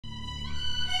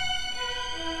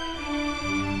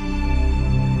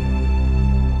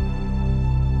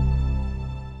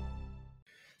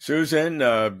Susan,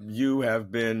 you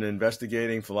have been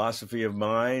investigating philosophy of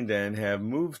mind and have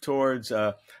moved towards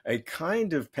a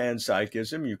kind of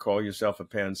panpsychism. You call yourself a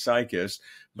panpsychist,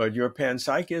 but your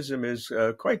panpsychism is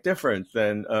quite different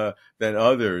than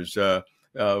others,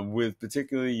 with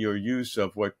particularly your use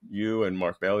of what you and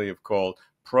Mark Bailey have called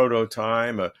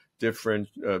proto-time, a different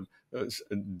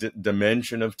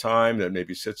dimension of time that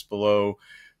maybe sits below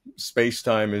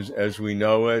space-time as we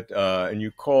know it. And you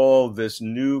call this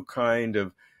new kind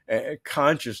of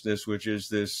consciousness, which is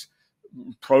this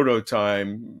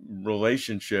proto-time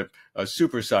relationship,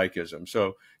 superpsychism.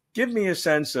 So give me a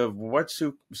sense of what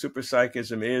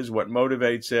superpsychism is, what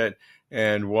motivates it,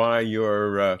 and why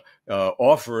you're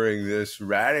offering this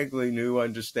radically new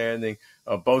understanding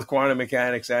of both quantum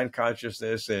mechanics and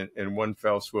consciousness in one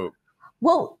fell swoop.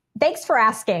 Well, thanks for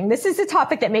asking. This is a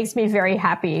topic that makes me very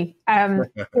happy.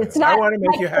 It's not I want to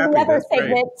make you happy. The other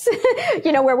segments,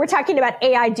 where we're talking about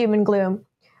AI doom and gloom.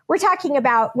 We're talking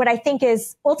about what I think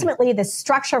is ultimately the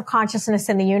structure of consciousness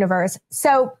in the universe.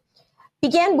 So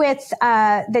begin with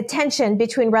the tension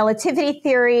between relativity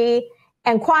theory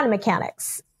and quantum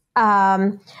mechanics.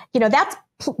 That's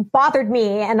bothered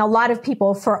me and a lot of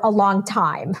people for a long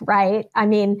time, right? I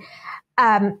mean,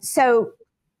 so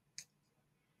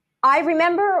I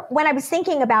remember when I was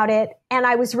thinking about it and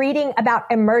I was reading about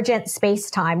emergent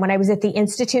space-time when I was at the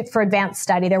Institute for Advanced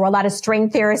Study. There were a lot of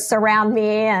string theorists around me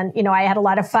and, I had a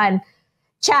lot of fun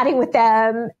chatting with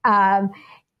them. And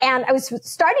I was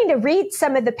starting to read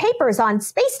some of the papers on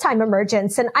space-time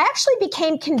emergence. And I actually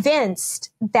became convinced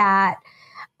that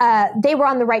they were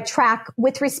on the right track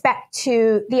with respect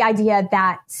to the idea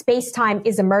that space-time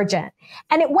is emergent.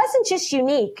 And it wasn't just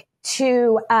unique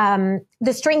to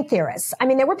the string theorists. I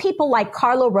mean, there were people like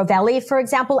Carlo Rovelli, for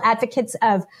example, advocates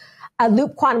of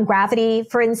loop quantum gravity,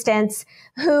 for instance,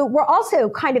 who were also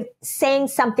kind of saying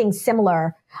something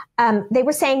similar. They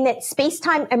were saying that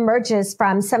space-time emerges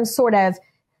from some sort of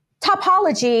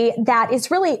topology that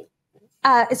is really,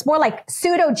 it's more like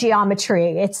pseudo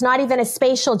geometry. It's not even a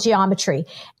spatial geometry.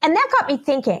 And that got me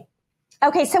thinking,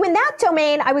 okay, so in that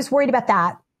domain, I was worried about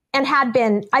that and I've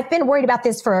been worried about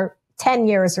this for 10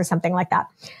 years or something like that.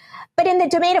 But in the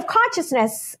domain of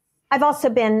consciousness, I've also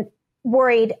been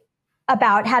worried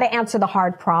about how to answer the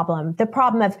hard problem, the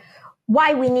problem of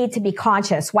why we need to be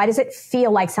conscious. Why does it feel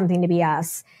like something to be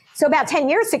us? So about 10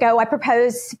 years ago, I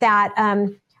proposed that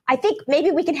I think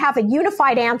maybe we can have a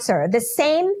unified answer, the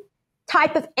same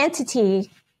type of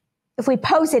entity. If we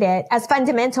posit it as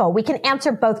fundamental, we can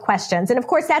answer both questions. And of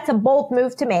course, that's a bold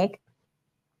move to make.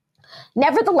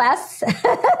 Nevertheless,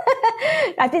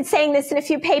 I've been saying this in a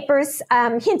few papers,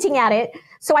 hinting at it.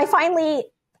 So I finally,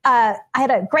 I had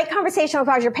a great conversation with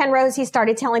Roger Penrose. He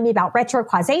started telling me about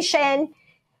retrocausation,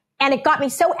 and it got me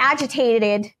so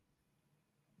agitated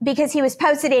because he was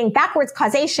positing backwards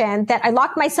causation that I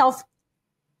locked myself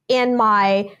in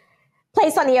my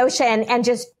place on the ocean and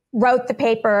just wrote the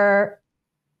paper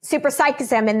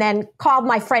Superpsychism, and then called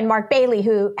my friend Mark Bailey,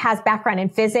 who has background in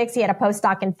physics. He had a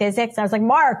postdoc in physics. I was like,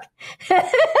 Mark,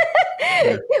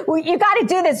 you got to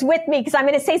do this with me because I'm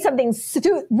going to say something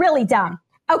really dumb.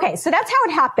 Okay, so that's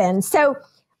how it happened. So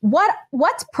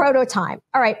what's proto-time?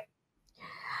 All right.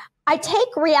 I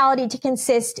take reality to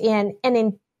consist in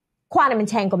quantum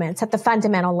entanglements at the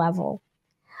fundamental level.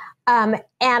 And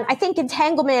I think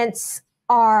entanglements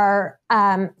are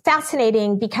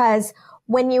fascinating because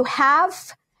when you have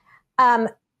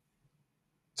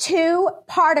two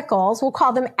particles, we'll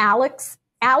call them Alice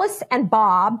and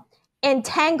Bob,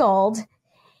 entangled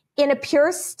in a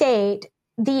pure state,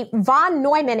 the von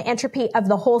Neumann entropy of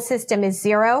the whole system is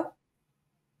 0.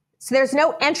 So there's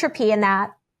no entropy in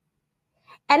that.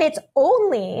 And it's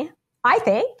only, I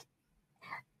think,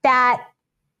 that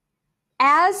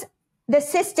as the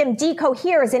system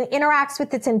decoheres and interacts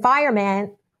with its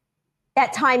environment,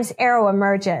 that time's arrow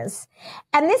emerges.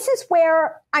 And this is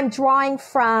where I'm drawing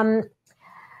from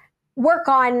work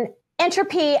on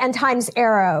entropy and time's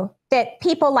arrow that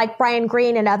people like Brian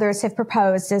Greene and others have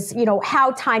proposed as,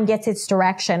 how time gets its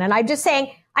direction. And I'm just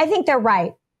saying, I think they're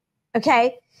right.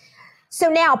 Okay. So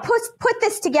now put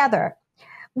this together.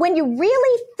 When you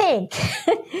really think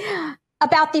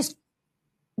about these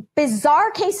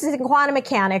bizarre cases in quantum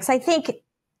mechanics, I think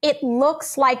it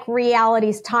looks like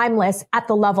reality's timeless at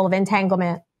the level of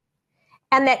entanglement,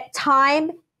 and that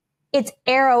time, its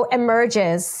arrow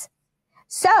emerges.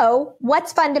 So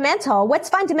what's fundamental? What's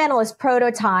fundamental is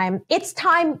proto-time. It's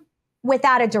time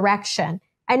without a direction.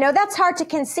 I know that's hard to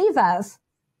conceive of,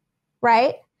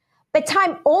 right? But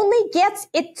time only gets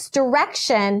its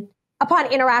direction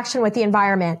upon interaction with the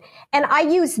environment. And I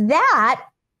use that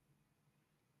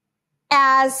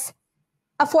as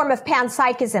a form of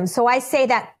panpsychism. So I say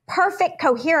that perfect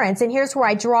coherence, and here's where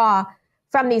I draw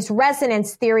from these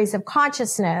resonance theories of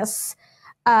consciousness.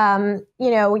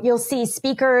 You'll see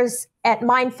speakers at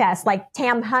MindFest like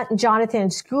Tam Hunt and Jonathan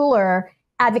Schooler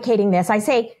advocating this. I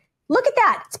say, look at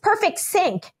that. It's perfect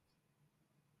sync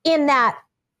in that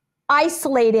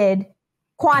isolated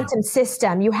quantum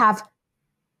system. You have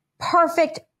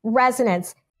perfect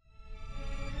resonance.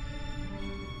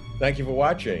 Thank you for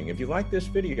watching. If you like this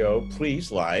video,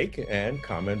 please like and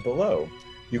comment below.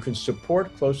 You can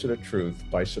support Closer to Truth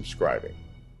by subscribing.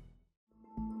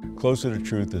 Closer to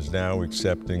Truth is now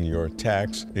accepting your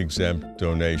tax-exempt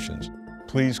donations.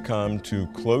 Please come to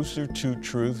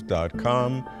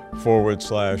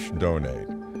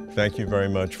closertotruth.com/donate. Thank you very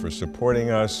much for supporting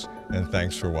us, and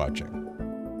thanks for watching.